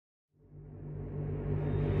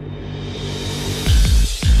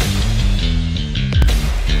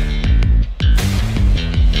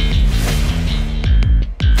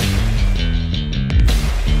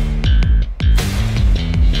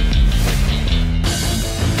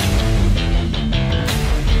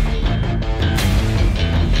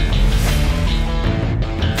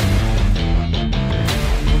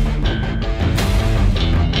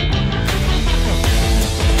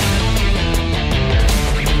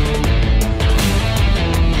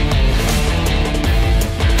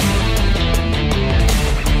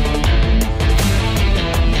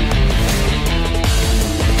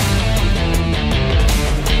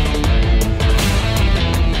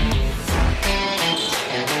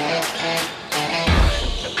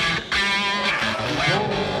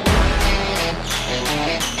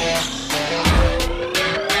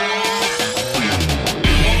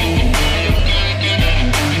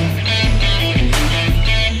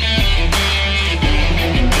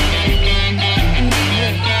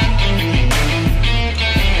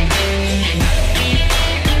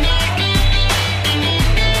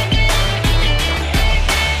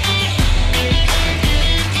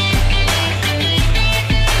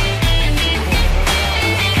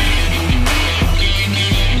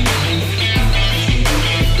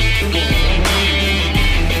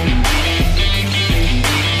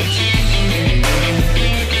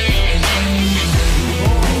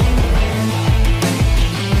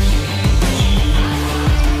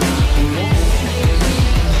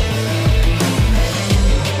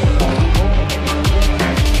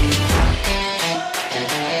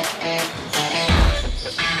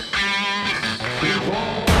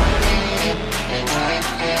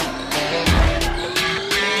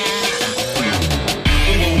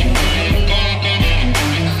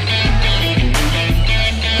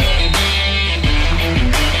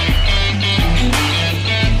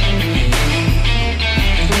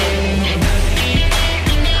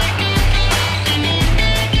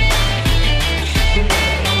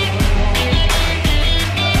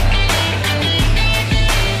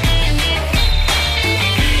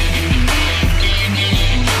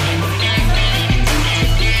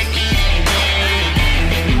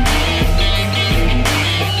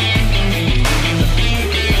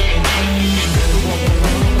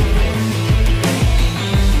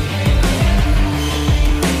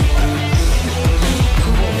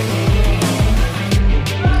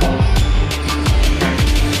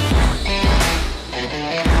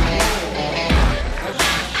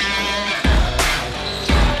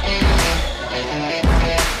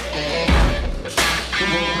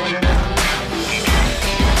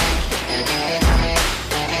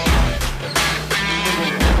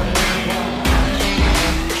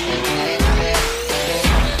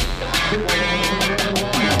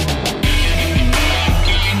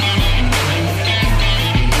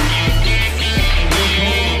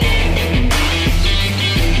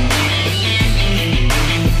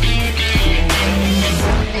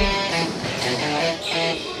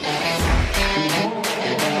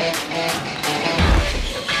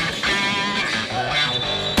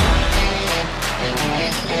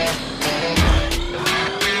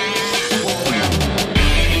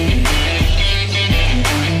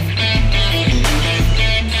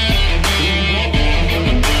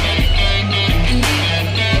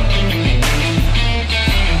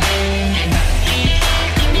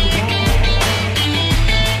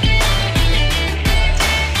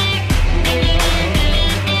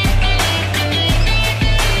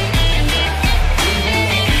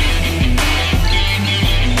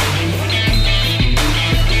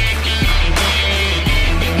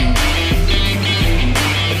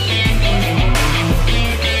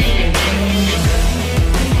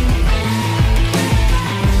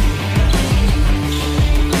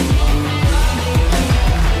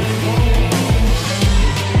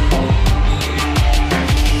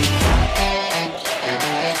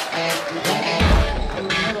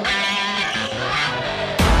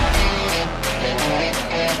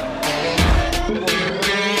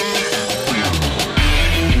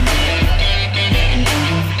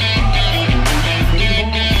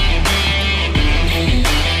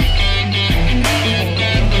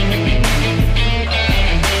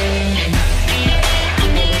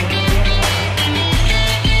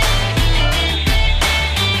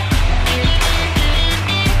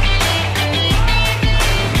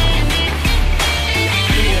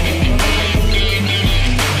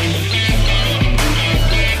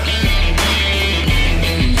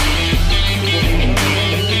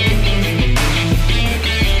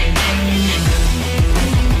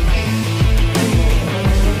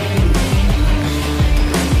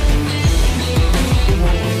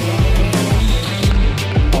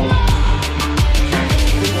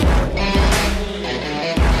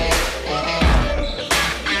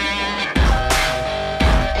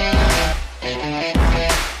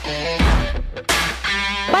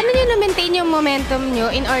momentum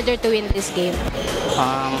nyo in order to win this game?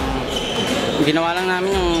 Ginawa lang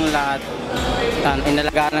namin yung lahat.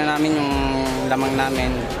 Inalagaan na namin yung lamang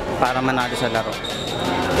namin para manalo sa laro.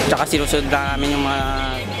 Tsaka sinusunod lang namin yung mga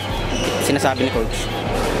sinasabi ni coach.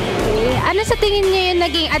 Okay. Ano sa tingin nyo yung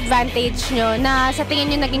naging advantage nyo na sa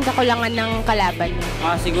tingin nyo naging kakulangan ng kalaban nyo?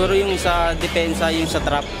 Siguro yung sa depensa, yung sa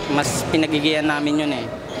trap, mas pinagigihan namin yun eh.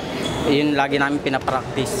 Yun lagi namin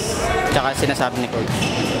pinapractice. Tsaka sinasabi ni coach.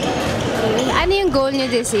 Okay. Ano yung goal nyo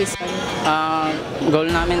this season? Goal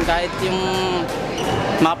namin kahit yung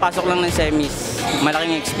makapasok lang ng semis,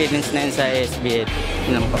 malaking experience na yun sa SBL.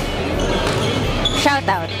 Yun po.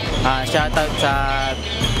 Shoutout? Shoutout sa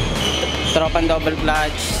Tropang Double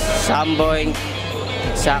Clutch, sa Amboy,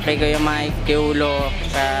 sa kay Kuya Mike, kay Ulo,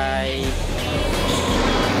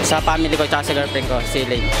 sa family ko, tsaka sa girlfriend ko, si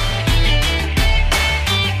Lane.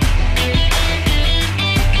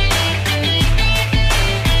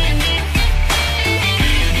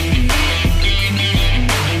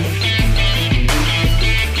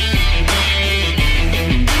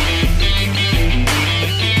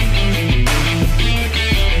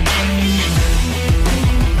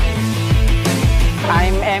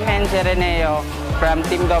 I'm MN Sereneo from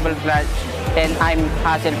Team Double Clutch and I'm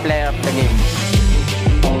Hustle Player of the Game.